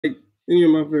Any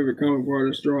of my favorite comic book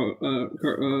artists draw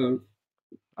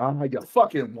You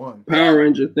fucking won. Power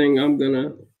Ranger thing, I'm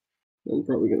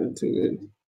probably gonna tune in.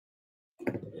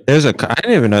 I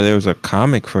didn't even know there was a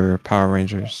comic for Power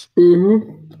Rangers.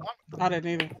 I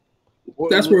didn't either.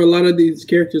 That's where a lot of these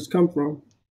characters come from.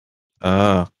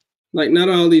 Like not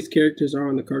all these characters are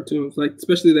on the cartoons. Like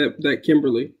especially that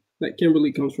Kimberly. That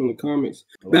Kimberly comes from the comics.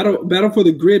 Battle for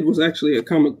the Grid was actually a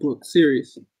comic book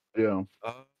series. Yeah,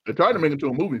 they tried to make it into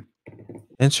a movie.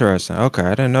 Interesting. Okay,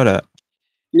 I didn't know that.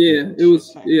 Yeah, it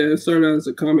was. Yeah, it started out as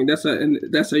a comic. That's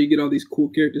how you get all these cool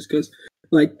characters because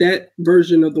like that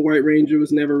version of the White Ranger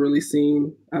was never really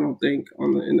seen. I don't think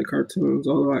in the cartoons.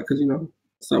 Although because I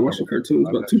started watching cartoons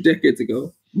about 2 decades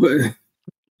ago, but.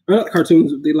 Not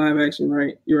cartoons, the live action,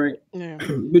 right? You're right. Yeah.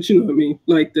 But you know what I mean?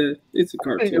 Like it's a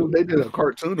cartoon. If they did a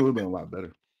cartoon, it would have been a lot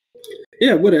better.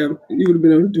 Yeah, whatever. You would have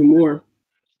been able to do more.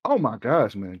 Oh my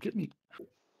gosh, man. Get me.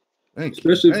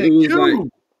 Especially if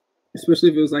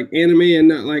it was like anime and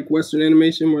not like Western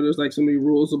animation where there's like so many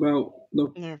rules about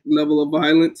the level of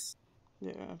violence.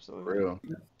 Yeah, absolutely. Real.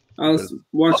 I was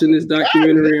watching this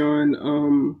documentary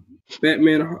on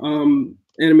Batman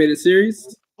animated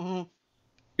series. Mm-hmm.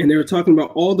 And they were talking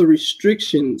about all the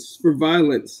restrictions for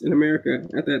violence in America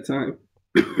at that time.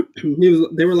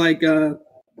 They were like,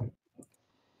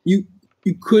 you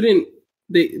couldn't.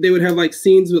 They would have like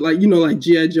scenes with like like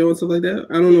G.I. Joe and stuff like that.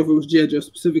 I don't know if it was G.I. Joe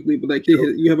specifically, but like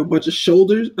you have a bunch of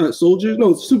soldiers.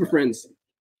 No, Super Friends.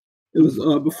 It was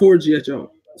before G.I.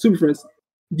 Joe. Super Friends.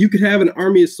 You could have an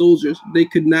army of soldiers. They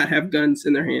could not have guns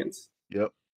in their hands.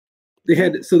 Yep. They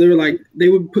were like they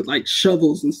would put like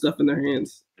shovels and stuff in their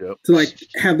hands. Yep. To like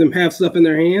have them have stuff in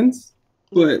their hands,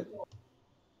 but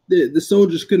the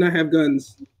soldiers could not have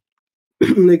guns.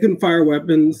 They couldn't fire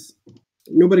weapons.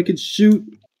 Nobody could shoot.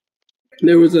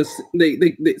 There was so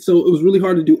it was really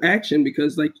hard to do action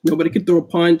because like nobody could throw a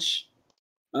punch.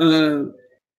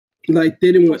 Like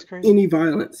they didn't want any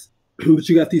violence. But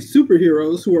you got these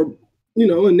superheroes who are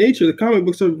in nature the comic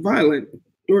books are violent,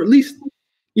 or at least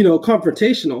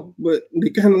confrontational, but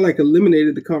they kind of like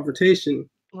eliminated the confrontation.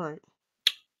 Right.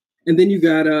 And then you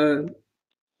got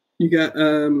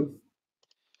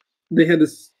they had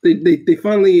this they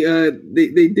finally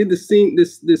they did the scene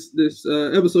this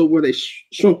episode where they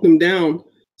shrunk them down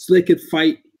so they could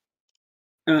fight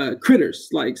critters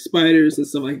like spiders and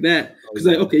stuff like that, because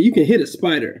like okay, you can hit a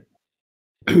spider.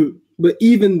 But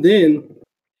even then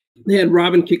they had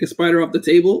Robin kick a spider off the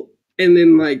table, and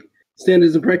then like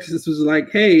Standards and Practices was like,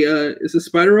 hey, is the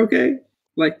spider okay?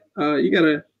 Like you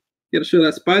gotta show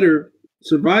that spider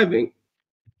surviving.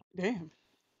 Damn.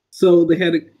 So they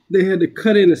had to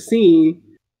cut in a scene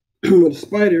where the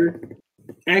spider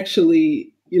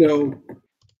actually,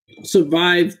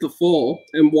 survives the fall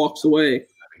and walks away.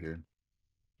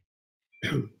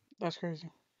 That's crazy.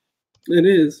 It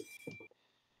is.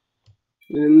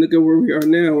 And look at where we are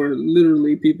now, where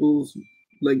literally people's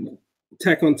like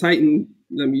Attack on Titan.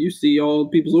 I mean, you see all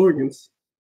people's organs.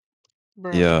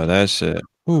 Bro. Yeah, that shit.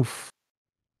 Oof.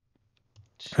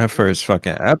 That first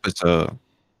fucking episode.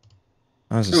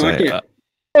 I was just like, I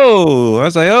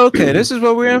was like, okay, this is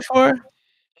what we're in for.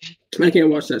 I can't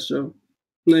watch that show.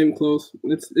 Not even close.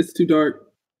 It's too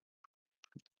dark.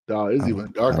 Dog, it's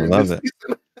even darker. I love it.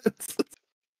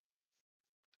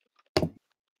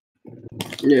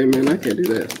 Yeah, man, I can't do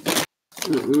that.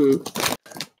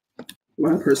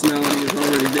 My personality is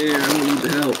already there. I don't need the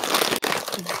help.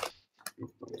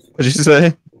 What'd you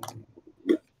say?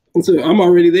 So I'm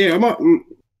already there. I'm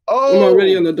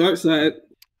already on the dark side.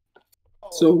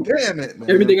 So damn it, man.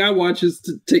 Everything I watch is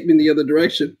to take me in the other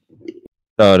direction.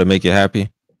 Oh, to make you happy.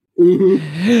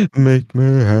 Mm-hmm. Make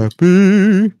me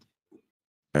happy.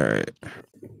 All right.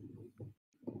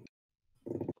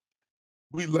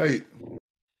 We late.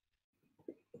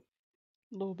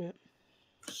 A little bit.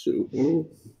 Shoot. I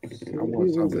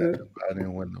want something. I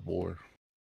didn't win the war.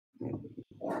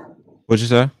 What'd you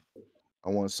say? I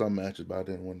won some matches, but I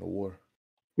didn't win the war.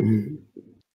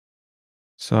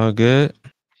 It's all good.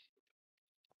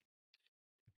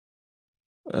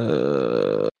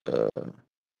 Oh.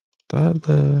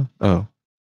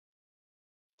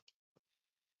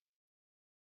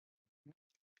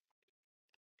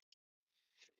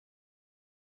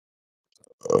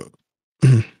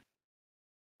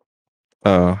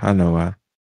 Oh, I know why.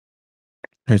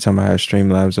 Every time I have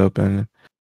Streamlabs open,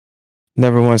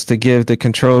 never wants to give the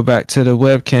control back to the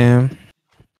webcam.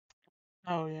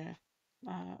 Oh yeah,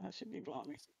 that should be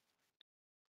blocking.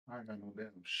 I ain't got no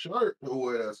damn shirt to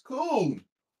wear. That's cool.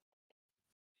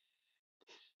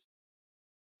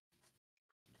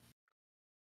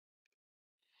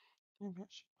 Maybe I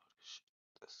should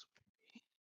this way.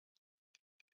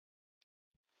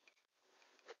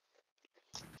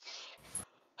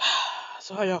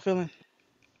 So how y'all feeling?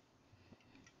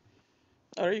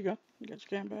 Oh, there you go. You got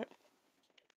your cam back.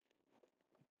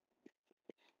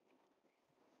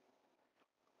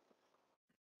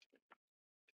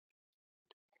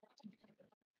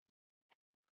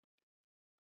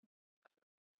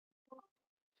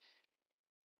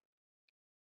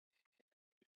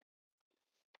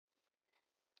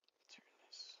 Turn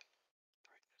this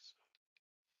brightness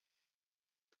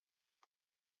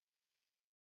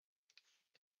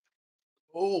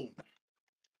Oh.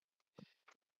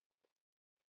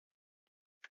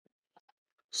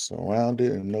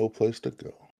 Surrounded and no place to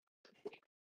go.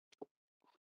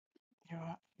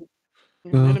 up.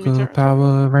 You're in Go enemy go territory.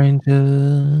 Power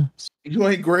Rangers. You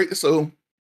ain't great, so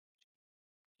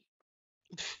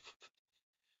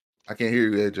I can't hear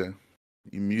you, AJ.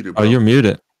 You muted, Oh, bro. you're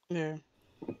muted. Yeah.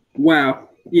 Wow.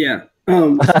 Yeah.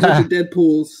 It's a bunch of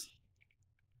Deadpools,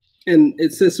 and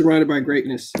it says surrounded by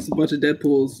greatness. It's a bunch of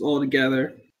Deadpools all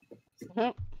together.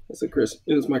 Mhm. It's it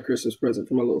was my Christmas present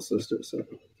for my little sister. So,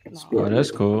 No. Oh,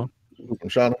 that's cool. From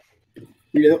Shadow.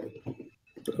 yep.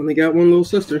 Only got one little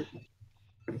sister.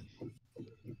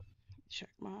 Check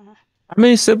my. How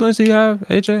many siblings do you have,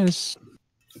 AJ? It's-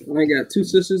 I got 2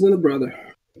 sisters and a brother.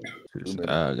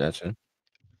 Oh, gotcha.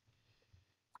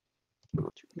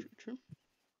 True.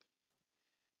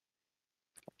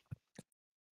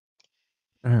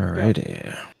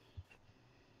 Alrighty.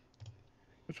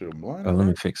 What's your blind? Oh, let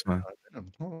me fix mine.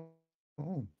 Damn.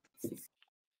 Oh.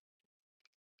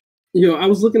 Yo, I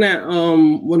was looking at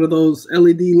one of those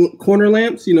LED corner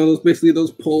lamps. You know, those basically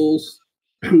those poles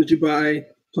that you buy,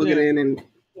 plug it in, and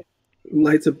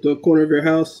lights up the corner of your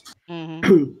house.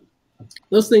 Mm-hmm.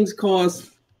 Those things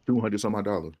cost $200 some odd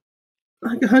dollars.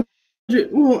 like $100.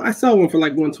 Well, I saw one for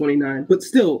like $129, but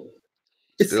still,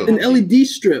 it's Still. an LED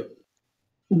strip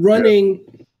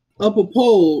running up a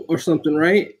pole or something,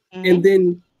 right? Mhm. And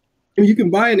then you can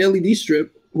buy an LED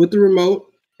strip with the remote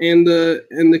and the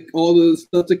all the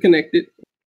stuff to connect it.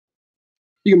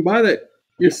 You can buy that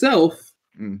yourself,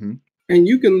 Mm-hmm. and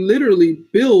you can literally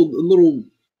build a little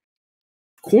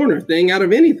corner thing out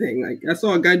of anything. Like I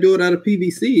saw a guy do it out of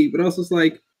PVC, but I was just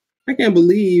like, I can't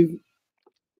believe.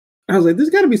 I was like, there's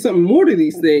got to be something more to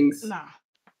these things. Nah.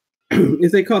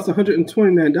 If they cost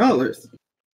 $129,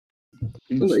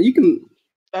 like, you can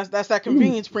That's that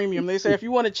convenience premium. They say if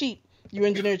you want it cheap, you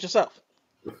engineer it yourself.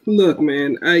 look,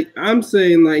 man. I'm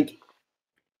saying like,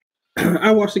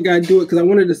 I watched a guy do it because I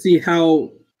wanted to see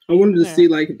how. I wanted to see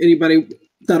like if anybody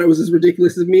thought it was as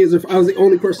ridiculous as me, as if I was the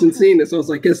only person seeing this. So I was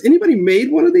like, has anybody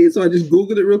made one of these? So I just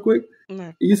Googled it real quick.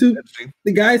 YouTube.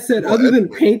 The guy said, other than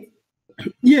paint.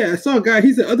 Yeah, I saw a guy.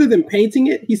 He said, other than painting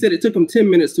it, he said it took him 10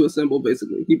 minutes to assemble.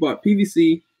 Basically, he bought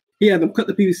PVC. He had them cut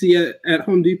the PVC at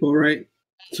Home Depot, right?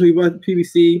 So he bought the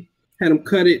PVC, had him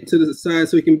cut it to the side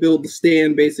so he can build the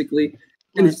stand, basically.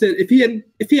 And he said if he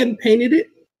hadn't painted it,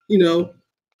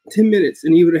 10 minutes,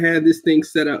 and he would have had this thing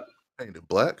set up. Painted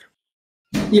black?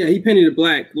 Yeah, he painted it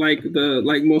black, like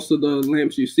most of the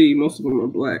lamps you see. Most of them are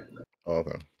black. Oh,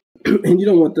 okay. And you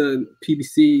don't want the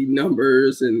PVC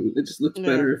numbers, and it just looks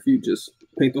better if you just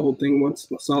paint the whole thing once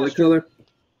a solid color.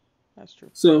 That's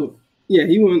true. So yeah,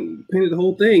 he painted the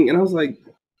whole thing, and I was like,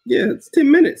 yeah, it's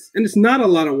 10 minutes, and it's not a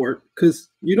lot of work because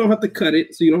you don't have to cut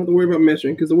it, so you don't have to worry about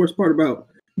measuring. Because the worst part about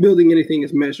building anything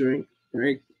is measuring,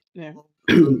 right? Yeah.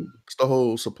 It's the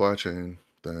whole supply chain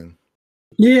thing.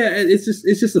 Yeah, it's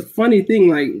just a funny thing,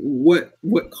 like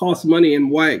what costs money and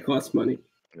why it costs money.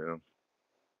 Yeah.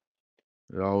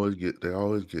 They always get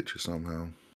you somehow.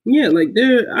 Yeah, like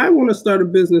I want to start a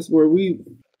business where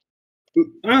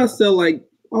I sell like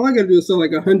all I gotta do is sell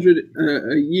like 100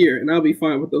 a year, and I'll be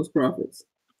fine with those profits.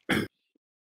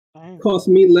 Cost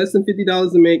me less than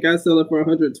 $50 to make. I sell it for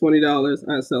 $120.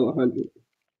 I sell 100.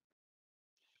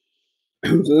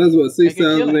 So that's what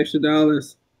 $6,000 extra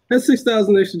dollars. That's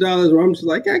 $6,000 extra dollars. Where I'm just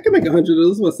like, I can make 100 of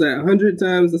those. What's that? 100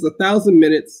 times that's 1,000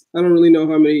 minutes. I don't really know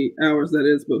how many hours that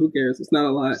is, but who cares? It's not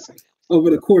a lot over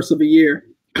the course of a year.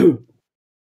 I'm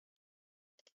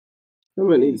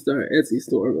gonna need to start an Etsy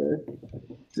store, man.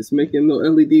 Just making no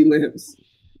LED lamps.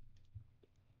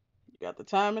 You got the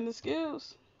time and the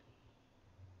skills.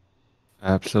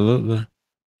 Absolutely.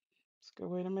 It's a good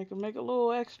way to make a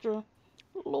little extra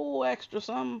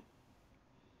something.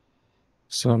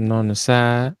 Something on the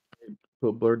side.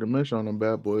 Put Blur Dimension on them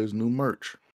bad boys' new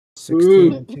merch.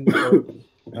 16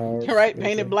 Right,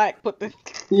 painted black. Put the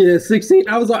 16.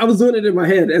 I was doing it in my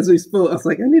head as we spoke. I was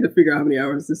like, I need to figure out how many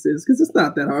hours this is because it's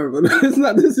not that hard. But it's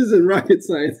not. This isn't rocket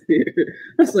science here.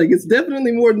 I was like, it's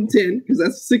definitely more than 10 because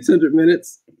that's 600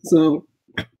 minutes. So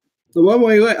the one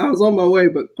way I was on my way,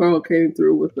 but Carl came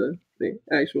through with the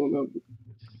actual number.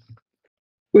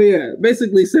 Well, yeah,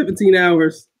 basically 17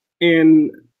 hours,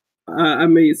 and I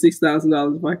made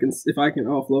 $6,000 if I can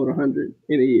offload 100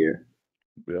 in a year.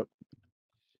 Yep.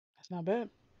 That's not bad.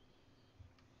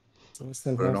 So it's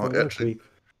than Put it half a on work Etsy. week.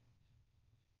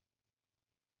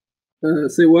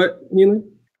 Say what, Healy?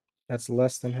 That's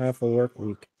less than half a work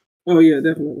week. Oh yeah,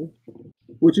 definitely.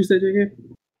 What you said, JK?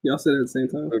 Y'all said it at the same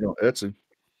time. Put it on Etsy.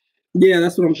 Yeah,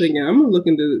 that's what I'm thinking. I'm gonna look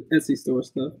into Etsy store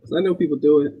stuff because I know people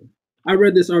do it. I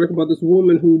read this article about this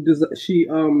woman who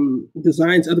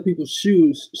designs other people's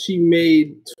shoes. She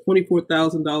made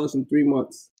 $24,000 in 3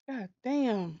 months. God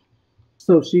damn.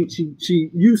 So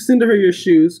you send her your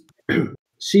shoes.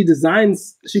 She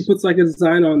puts like a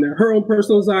design on there, her own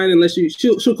personal design, unless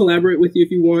she'll collaborate with you if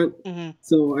you want. Mm-hmm.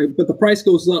 So, but the price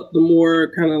goes up the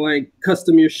more kind of like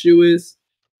custom your shoe is,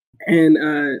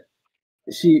 and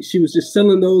she was just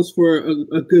selling those for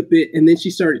a good bit, and then she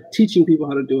started teaching people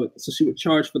how to do it. So she would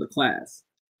charge for the class.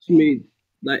 She made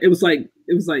it was like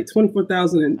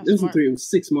 24,000, and it was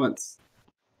 6 months.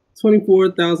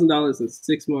 $24,000 in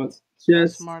 6 months.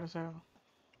 That's smart as hell.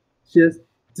 Just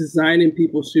designing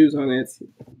people's shoes on Etsy.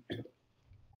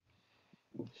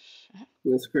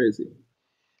 That's crazy.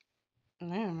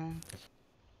 Yeah, man.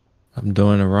 I'm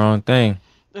doing the wrong thing.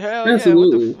 Hell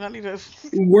Absolutely. Yeah, I need to...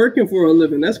 Working for a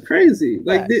living. That's crazy.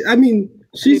 Like, I mean,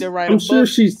 I'm sure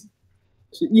she's.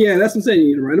 Yeah, that's what I'm saying. You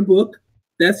need to write a book.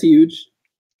 That's huge.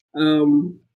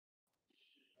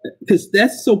 Because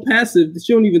that's so passive that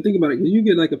you don't even think about it. Because you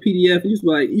get like a PDF, and you just be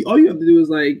like, all you have to do is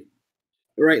like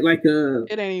write like a.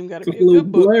 It ain't even got to be a little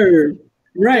blurb,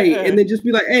 right? Yeah. And then just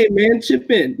be like, "Hey, man,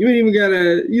 chip in. You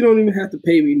don't even have to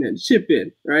pay me nothing. Chip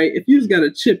in, right? If you just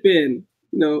gotta chip in,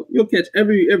 you'll catch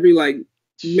every like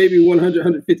maybe 100,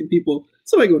 150 people.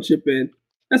 Somebody gonna chip in.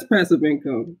 That's passive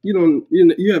income.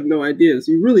 You have no ideas.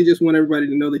 You really just want everybody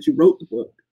to know that you wrote the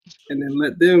book, and then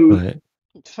let them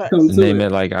come to name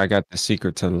it like I got the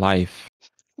secret to life.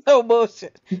 No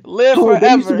bullshit. Live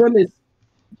forever.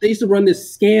 They used to run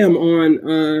this scam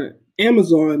on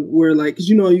Amazon where like, cause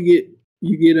you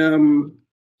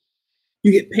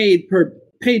get paid per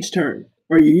page turn,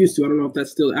 or you used to. I don't know if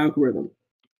that's still the algorithm.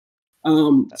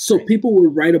 So people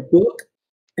would write a book,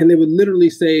 and they would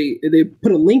literally say, they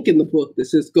put a link in the book that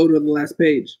says go to the last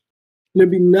page. And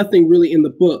there'd be nothing really in the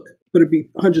book, but it'd be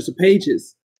hundreds of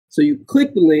pages. So you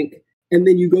click the link, and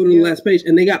then you go to the last page,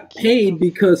 and they got paid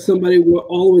because somebody went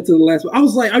all the way to the last. I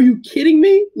was like, "Are you kidding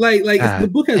me?" Like the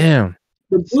book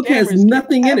has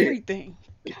nothing in it.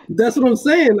 That's what I'm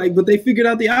saying. Like, but they figured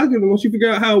out the algorithm. Once you figure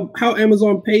out how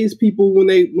Amazon pays people when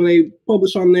they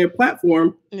publish on their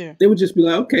platform, they would just be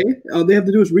like, "Okay, all they have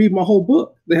to do is read my whole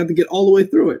book. They have to get all the way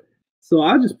through it." So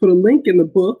I just put a link in the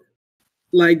book,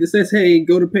 like that says, "Hey,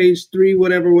 go to page 3,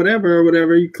 whatever.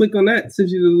 You click on that,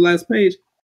 sends you to the last page."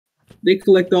 They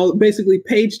collect all basically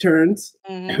page turns.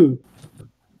 Mm-hmm.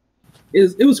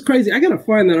 It was crazy. I gotta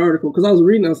find that article because I was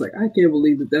reading. I was like, I can't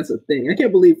believe that's a thing. I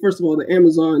can't believe, first of all, that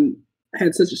Amazon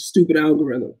had such a stupid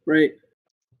algorithm, right?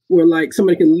 Where like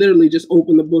somebody can literally just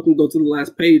open the book and go to the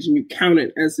last page and you count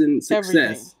it as in success.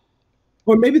 Everything.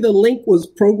 Or maybe the link was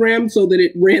programmed so that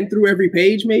it ran through every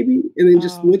page, maybe, and then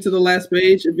just went to the last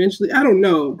page eventually. I don't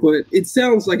know, but it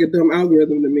sounds like a dumb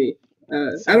algorithm to me.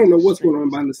 I don't know what's going on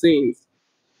behind the scenes.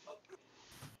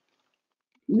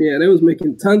 Yeah, they was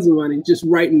making tons of money just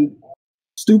writing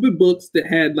stupid books that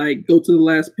had like go to the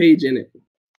last page in it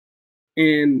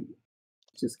and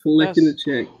just collecting the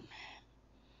check.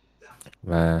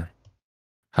 Man,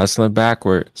 hustling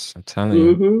backwards. I'm telling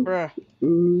you. Bruh.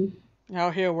 Mm-hmm.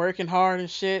 Out here working hard and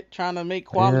shit, trying to make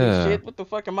quality shit. What the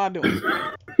fuck am I doing?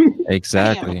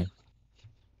 Exactly. Damn.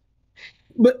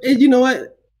 But you know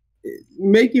what?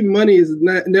 Making money is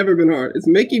never been hard. It's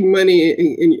making money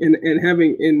and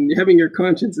having your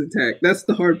conscience intact. That's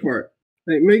the hard part.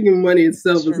 Like making money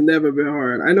itself has never been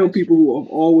hard. I know people who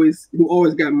always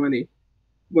got money,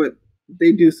 but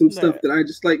they do some stuff that I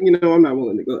just like. I'm not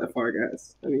willing to go that far,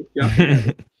 guys. I mean,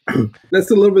 y'all that's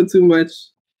a little bit too much.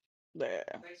 Yeah.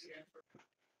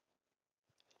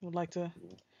 Would like to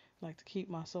keep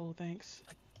my soul, thanks.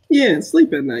 Yeah, and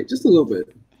sleep at night just a little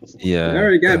bit. Yeah, I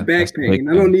already got back pain.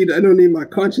 I don't need my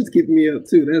conscience keeping me up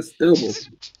too. That's double.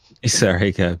 He's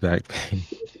already got back pain.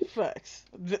 Facts.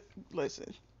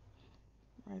 Listen,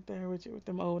 right there with you with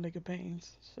them old nigga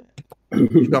pains. Shit.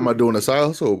 You talking about doing a side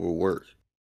hustle or work?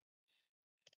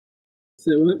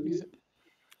 Say what?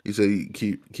 You say you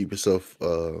keep yourself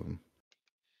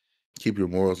keep your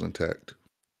morals intact.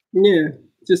 Yeah,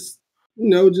 just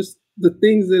just the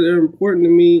things that are important to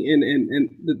me and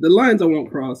the lines I won't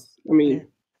cross. I mean,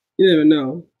 you never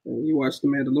know. You watch The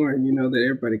Mandalorian, you know that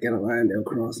everybody got a line they'll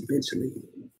cross eventually.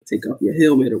 Take off your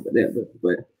helmet or whatever.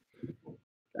 But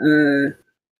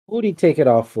Who'd he take it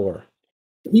off for?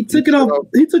 He took it off.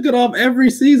 He took it off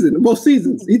every season, both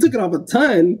seasons. He took it off a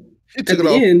ton. He took at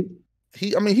the end.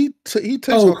 He takes.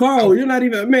 Oh, Carl, you're not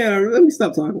even man. Let me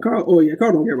stop talking, Carl. Oh yeah,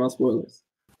 Carl don't care about spoilers.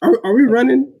 Are we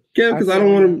running, Kev? Because I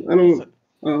don't want to. I don't.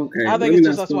 Oh, okay. I think it's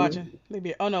just us watching.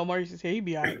 Maybe. Oh no, Maurice is here. He'd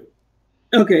be alright.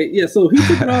 Okay, yeah. So he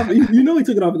took it off. You know, he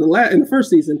took it off in the first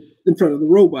season in front of the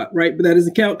robot, right? But that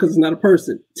doesn't count because it's not a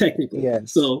person technically. Yeah.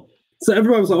 So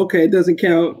everyone was like, okay, it doesn't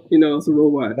count. You know, it's a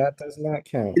robot. That does not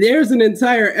count. There's an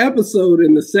entire episode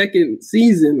in the second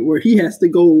season where he has to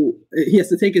go. He has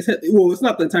to take his. Well, it's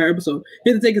not the entire episode.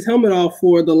 He had to take his helmet off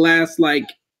for the last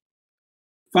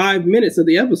 5 minutes of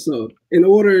the episode in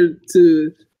order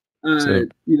to,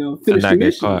 finish the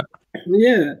mission.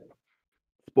 Yeah.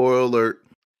 Spoiler alert.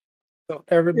 So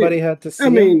everybody had to see. I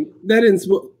mean, that didn't.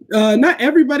 Not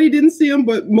everybody didn't see him,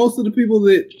 but most of the people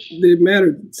that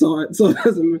mattered saw it. So it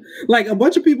doesn't a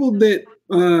bunch of people that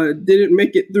didn't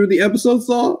make it through the episode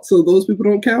saw. So those people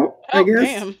don't count. I guess.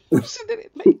 Damn.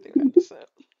 Didn't make the episode.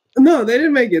 No, they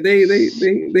didn't make it.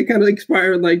 They kind of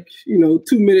expired 2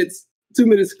 minutes. 2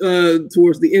 minutes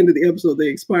towards the end of the episode, they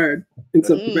expired in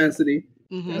some capacity.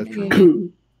 Mm-hmm.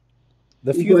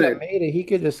 The few that made it, he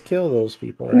could just kill those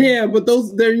people. Right? Yeah, but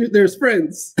there's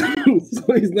friends,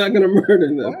 so he's not gonna murder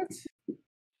them. What?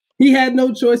 He had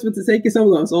no choice but to take his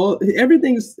own loss.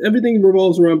 Everything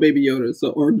revolves around Baby Yoda,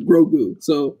 or Grogu.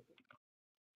 So,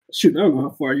 shoot, I don't know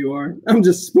how far you are. I'm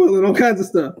just spoiling all kinds of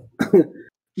stuff.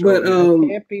 But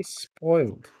can't be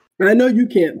spoiled. I know you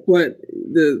can't, but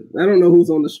I don't know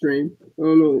who's on the stream. I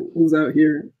don't know who's out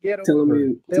here telling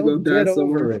me to go die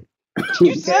somewhere.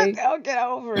 You said I'll get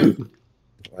over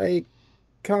it.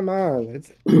 Come on.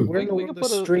 We're in the world of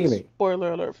streaming.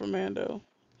 Spoiler alert for Mando.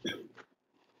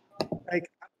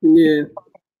 Yeah.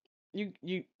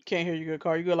 You can't hear you good,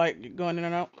 Carl. You go going in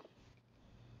and out?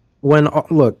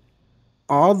 Look,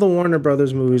 all the Warner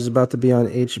Brothers movies about to be on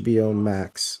HBO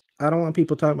Max. I don't want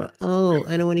people talking about, I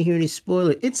don't want to hear any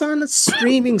spoilers. It's on a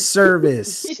streaming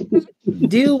service.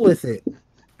 Deal with it.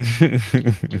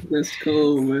 That's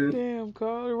cool, man. Damn,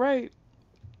 Carl, you're right.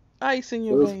 Ice in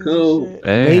your veins. Cool.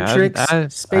 Hey,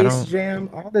 Matrix, Space Jam,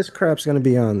 all this crap's going to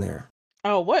be on there.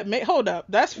 Oh, what? Hold up.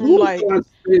 That's from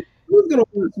Who's gonna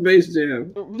watch Space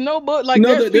Jam? No, but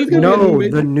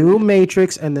the new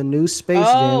Matrix and the new Space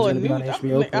Jam is gonna be on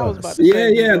HBO Plus.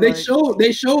 Yeah. They showed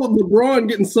LeBron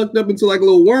getting sucked up into a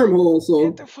little wormhole.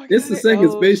 So it's the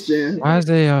second Space Jam. Why is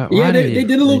they? They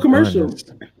did a little commercial.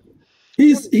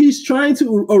 He's trying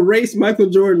to erase Michael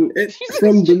Jordan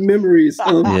from the memories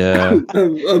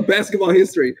of basketball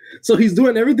history. So he's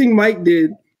doing everything Mike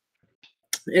did.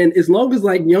 And as long as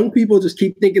young people just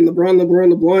keep thinking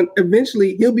LeBron,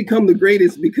 eventually he'll become the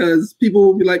greatest because people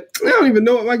will be like, I don't even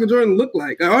know what Michael Jordan looked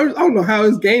like. I don't know how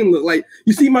his game looked like.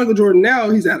 You see Michael Jordan now,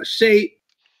 he's out of shape.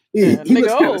 He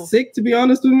looks kind of sick, to be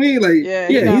honest with me. He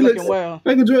looks well.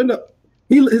 Michael Jordan.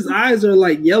 His eyes are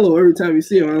yellow every time you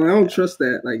see him. I don't trust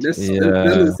that.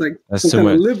 That looks like that's some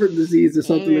kind of liver disease or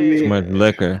something to me. Too much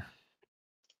liquor.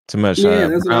 Too much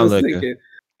that's what I was thinking.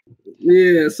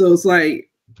 Yeah, so it's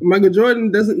Michael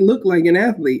Jordan doesn't look like an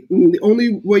athlete. The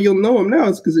only way you'll know him now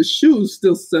is because his shoes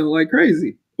still sell like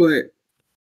crazy. But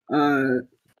freaking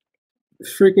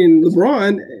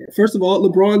LeBron, first of all,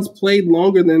 LeBron's played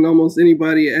longer than almost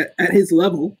anybody at his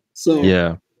level. So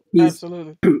yeah,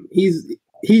 absolutely.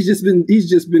 He's just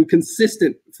been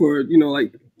consistent for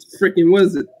freaking what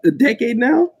is it, a decade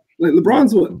now?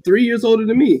 LeBron's 3 years older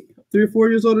than me, 3 or 4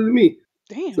 years older than me.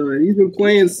 Damn. So he's been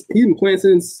playing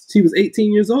since he was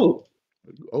 18 years old.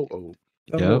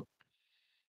 Yep.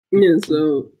 Yeah,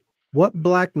 so what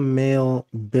black male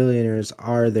billionaires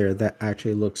are there that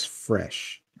actually looks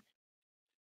fresh?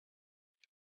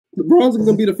 LeBron's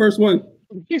gonna be the first one.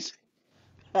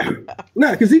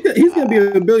 Because he's gonna be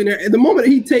a billionaire. The moment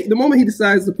he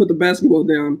decides to put the basketball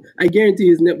down, I guarantee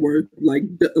his net worth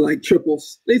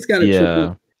triples. He's got to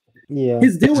triple. Yeah.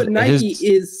 His deal with Nike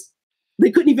is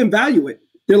they couldn't even value it.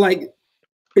 They're like,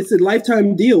 it's a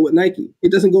lifetime deal with Nike. It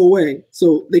doesn't go away.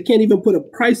 So they can't even put a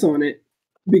price on it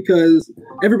because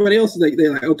everybody else is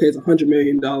they're like, okay, it's $100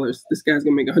 million. This guy's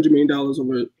going to make $100 million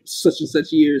over such and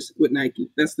such years with Nike.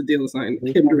 That's the deal signed.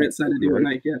 Kevin Durant signed a deal with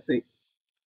Nike, I think.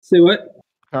 Say what?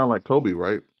 Kind of like Kobe,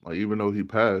 right? Even though he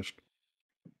passed.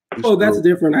 That's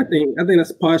different, I think. I think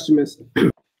that's posthumous.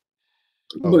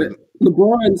 But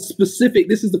LeBron specific,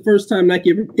 this is the first time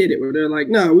Nike ever did it where they're like,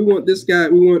 no, we want this guy.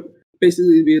 We want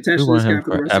basically to be attached to this guy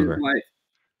for the rest of his life.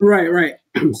 Right.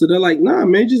 So they're like, nah,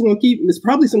 man, just gonna keep. It's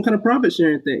probably some kind of profit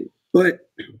sharing thing. But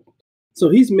so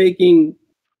he's making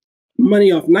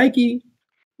money off Nike,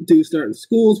 starting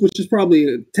schools, which is probably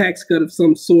a tax cut of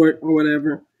some sort or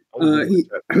whatever. He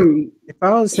If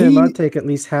I was him, I'd take at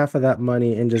least half of that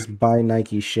money and just buy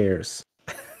Nike shares.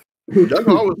 That's what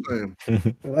I was saying.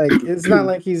 Like, it's not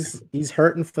like he's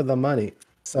hurting for the money.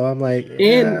 So I'm like,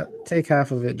 yeah, take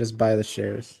half of it, just buy the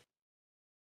shares.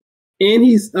 And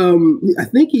he's I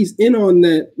think he's in on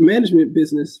that management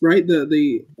business, right? I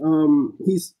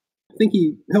think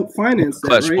he helped finance that,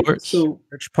 Clutch right? Sports. So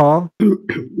Rich Paul?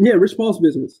 Yeah, Rich Paul's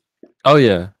business. Oh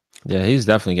yeah. Yeah, he's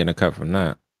definitely getting a cut from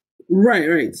that.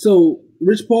 Right. So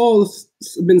Rich Paul's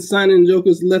been signing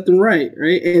jokers left and right?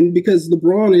 And because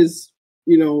LeBron is,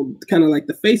 kind of like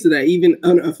the face of that, even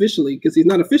unofficially, because he's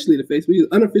not officially the face, but he's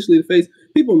unofficially the face.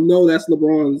 People know that's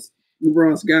LeBron's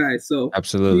guy. So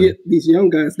absolutely, you get these young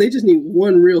guys, they just need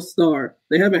one real star.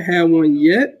 They haven't had one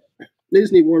yet. They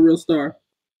just need one real star,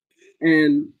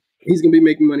 and he's gonna be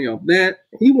making money off that.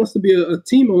 He wants to be a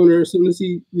team owner as soon as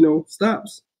he,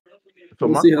 stops. So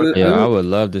We'll see how that. I would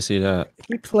love to see that.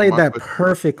 He played that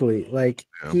perfectly. Like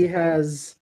he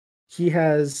has,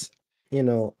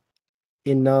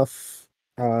 enough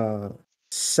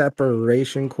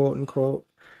separation, quote unquote,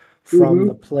 from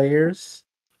the players.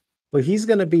 But he's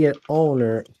going to be an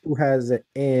owner who has an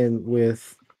in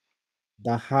with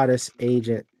the hottest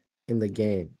agent in the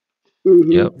game.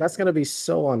 Yep. That's going to be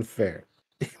so unfair.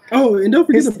 Oh, and don't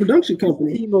forget the production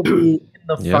company. He will be in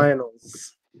the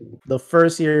finals the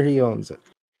first year he owns it.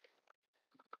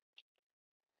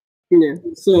 Yeah,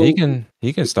 so he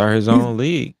can start his own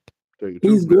league.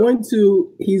 He's going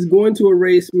to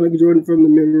erase Michael Jordan from the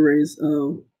memories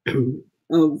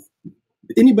of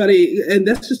anybody, and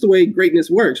that's just the way greatness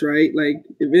works, right? Like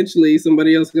eventually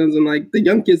somebody else comes and like the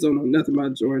young kids don't know nothing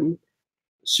about Jordan.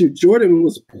 Shoot, Jordan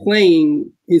was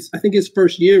playing I think his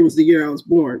first year was the year I was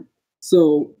born.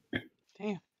 So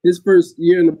his first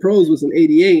year in the pros was in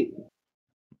 '88.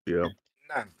 Yeah.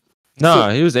 No,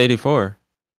 he was 84.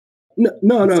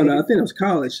 No. I think it was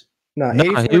college. No,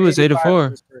 he was 84.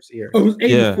 Was first year. Oh, it was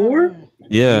 84?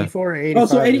 Yeah. 84 or 85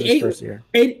 so 88, was first year.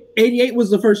 88 was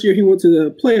the first year he went to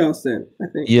the playoffs then, I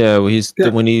think. Yeah,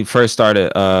 when he first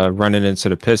started running into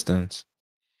the Pistons.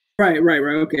 Right.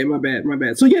 Okay, my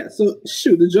bad. So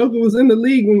shoot, the Joker was in the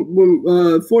league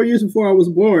when 4 years before I was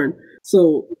born.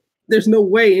 So there's no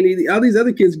way all these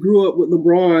other kids grew up with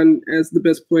LeBron as the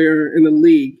best player in the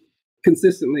league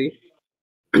consistently.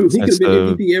 He could have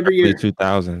been MVP every year.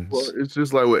 2000s. Well, it's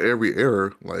just like with every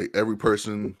era, like every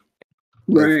person,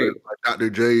 right? Like Dr.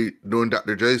 J, during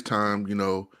Dr. J's time,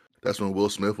 that's when Will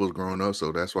Smith was growing up,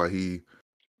 so that's why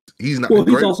he's not. Well,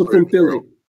 he's also from Philly,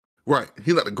 right?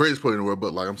 He's not the greatest player in the world,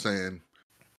 but like I'm saying,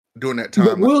 during that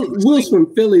time, but Will's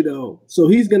from Philly though, so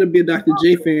he's gonna be a Dr.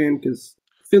 J fan because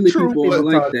Philly people are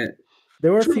like that.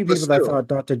 There were a few people that thought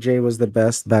Dr. J was the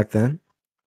best back then.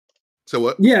 So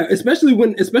what? Yeah, especially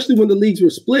when the leagues were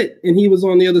split and he was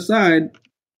on the other side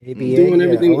doing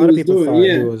everything he was doing.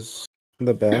 Yeah, he was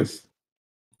the best.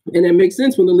 And it makes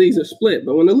sense when the leagues are split,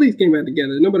 but when the leagues came back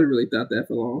together, nobody really thought that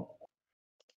for long.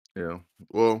 Yeah.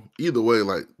 Well, either way,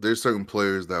 like there's certain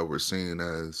players that were seen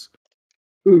as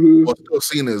still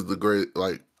seen as the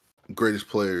greatest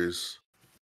players,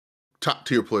 top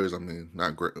tier players. I mean,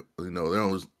 not great.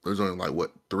 There's only like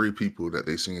 3 people that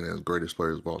they seen as greatest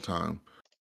players of all time,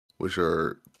 which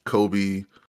are Kobe,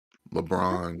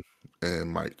 LeBron,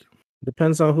 and Mike.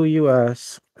 Depends on who you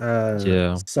ask.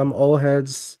 Yeah. Some old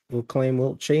heads will claim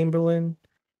Wilt Chamberlain.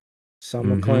 Some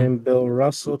will claim Bill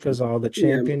Russell because all the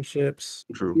championships.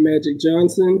 True. Magic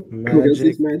Johnson.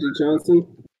 Magic Johnson.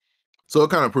 So it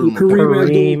kind of proves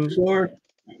Kareem.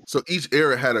 So each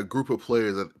era had a group of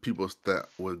players that people that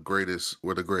were the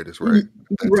greatest, right?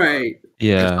 Right.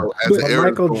 Yeah. So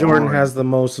Michael Jordan has the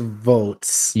most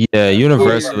votes. Yeah,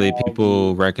 universally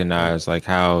people recognize like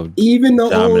how even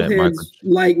the old heads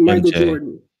like Michael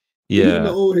Jordan. Yeah. Even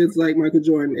the old heads like Michael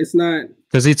Jordan. It's not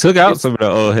because he took out some of the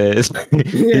old heads.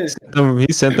 He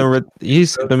sent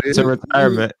them into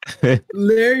retirement.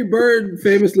 Larry Bird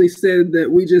famously said that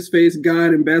we just faced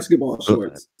God in basketball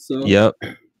shorts. So Yep.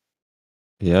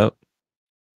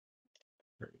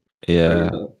 Yeah.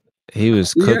 He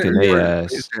was cooking their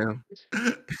ass.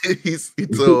 He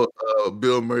told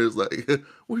Bill Murray, was like,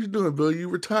 "What are you doing, Bill? You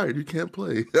retired. You can't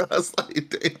play." I was like,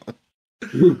 "Damn."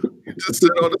 Just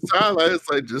sit on the sideline. It's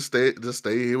like, just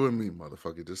stay here with me,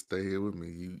 motherfucker. Just stay here with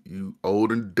me. You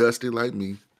old and dusty like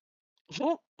me.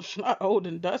 Not old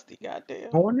and dusty, goddamn.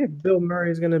 I wonder if Bill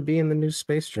Murray is gonna be in the new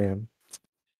Space Jam.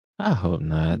 I hope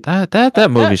not.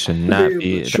 That movie should not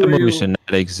be. That movie should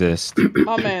not exist.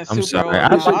 My man's I'm super sorry.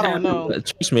 old. I don't know.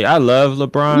 Trust me, I love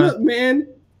LeBron. Look, man.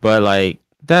 But like,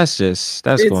 that's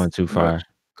going too far.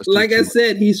 Like I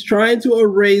said, he's trying to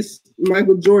erase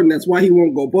Michael Jordan. That's why he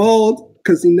won't go bald.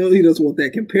 because he doesn't want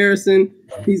that comparison.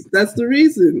 That's the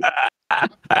reason.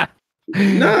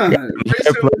 Nah,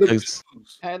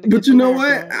 but you know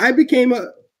what? I became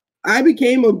a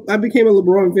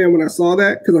LeBron fan when I saw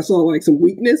that, because I saw like some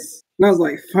weakness, and I was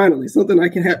like, finally, something I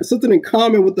can have, something in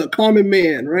common with the common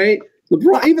man, right?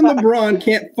 Even LeBron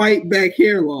can't fight back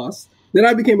hair loss. Then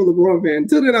I became a LeBron fan.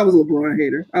 Until then, I was a LeBron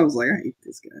hater. I was like, I hate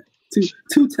this guy.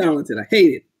 Too talented. I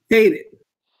hate it.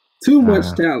 Too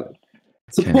much talent.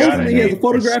 Supposedly he has a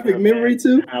photographic memory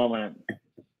too.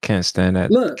 Can't stand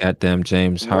that goddamn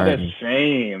James Harden. What a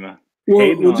shame.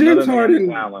 Well, James Harden.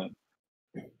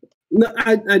 No,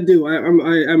 I do.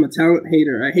 I'm a talent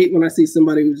hater. I hate when I see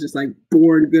somebody who's just like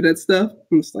born good at stuff.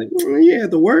 I'm just like, yeah,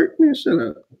 the work, man, shut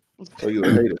up. So you a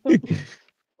hater?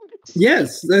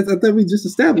 Yes, I thought we just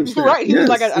established that. Right, yes,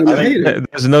 like I'm a hater.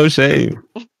 There's no shame.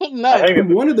 No,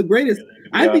 I'm one of the greatest.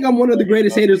 I think I'm one of the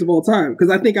greatest haters of all time, because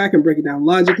I think I can break it down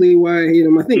logically why I hate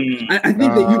him. I think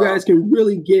that you guys can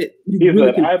really get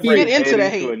into the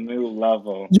hate to a new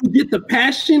level. You get the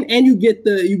passion, and you get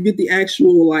the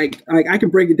actual like I can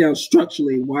break it down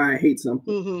structurally why I hate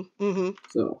something.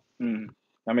 So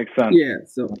that makes sense. Yeah.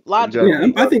 So logically, yeah,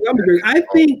 I think I'm great. I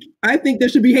think there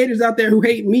should be haters out there who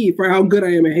hate me for how good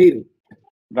I am at hating.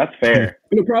 That's fair.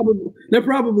 There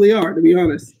probably are, to be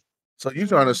honest. So you're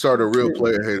trying to start a real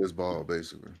player haters ball,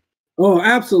 basically. Oh,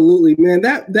 absolutely, man.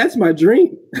 That's my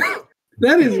dream.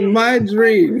 That is my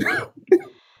dream.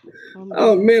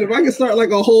 Oh man, if I could start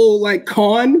like a whole like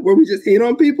con where we just hate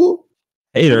on people.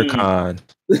 Hater con.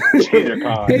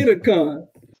 Hater con.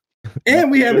 And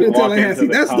we have it in Tallahassee.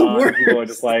 That's the word.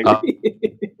 Just like,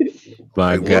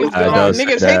 my God,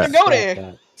 niggas hate to go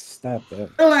there. Stop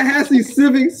that. Tallahassee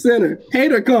Civic Center.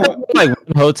 Hater con. Like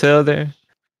one hotel there.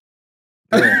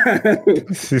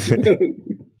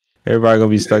 Everybody gonna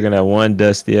be stuck in that one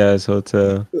dusty ass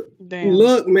hotel. Damn.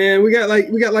 Look, man, we got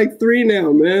like 3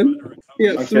 now, man.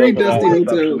 Yeah, 3 dusty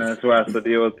hotels. Who has to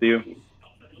deal with you?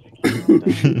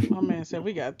 My man said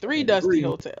we got 3 dusty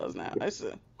hotels now. That's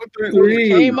 3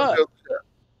 came up.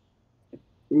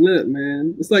 Look,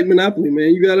 man, it's like Monopoly,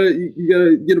 man. You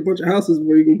gotta get a bunch of houses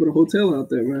where you can put a hotel out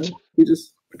there, man. We're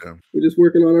just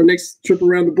working on our next trip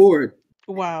around the board.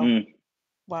 Wow.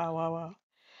 Wow.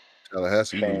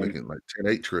 Tallahassee, you're making like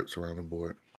 10-8 trips around the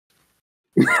board.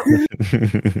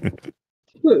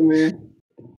 Look, man.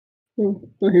 Don't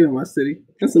hate on my city.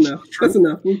 That's enough.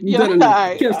 We've done enough.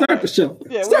 Right. Kev, start the show.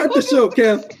 Yeah, start the show,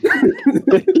 Kev.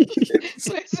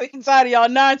 Sick and tired of y'all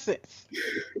nonsense.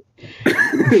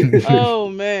 Oh,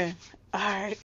 man. All right.